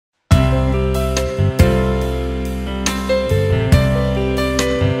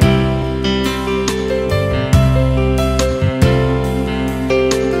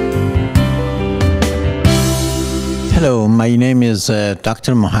is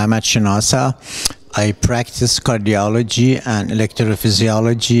Dr. Mohammad SHENASA. I practice cardiology and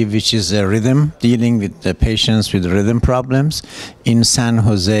electrophysiology, which is a rhythm, dealing with the patients with rhythm problems in San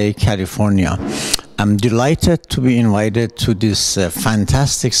Jose, California. I'm delighted to be invited to this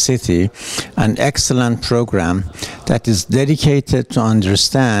fantastic city, an excellent program that is dedicated to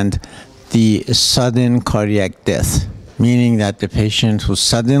understand the sudden cardiac death, meaning that the patient who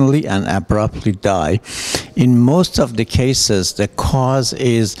suddenly and abruptly die, in most of the cases, the cause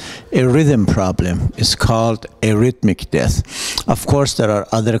is a rhythm problem. It's called arrhythmic death. Of course, there are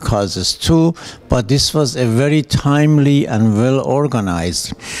other causes too, but this was a very timely and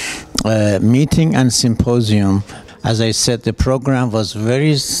well-organized meeting and symposium. As I said, the program was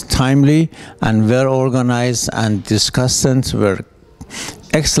very timely and well-organized, and discussants were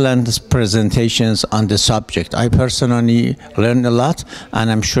excellent presentations on the subject. I personally learned a lot, and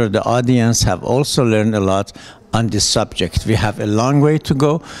I'm sure the audience have also learned a lot on this subject. We have a long way to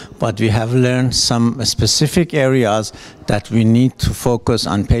go, but we have learned some specific areas that we need to focus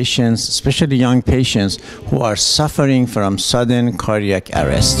on patients, especially young patients who are suffering from sudden cardiac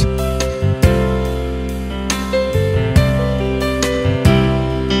arrest.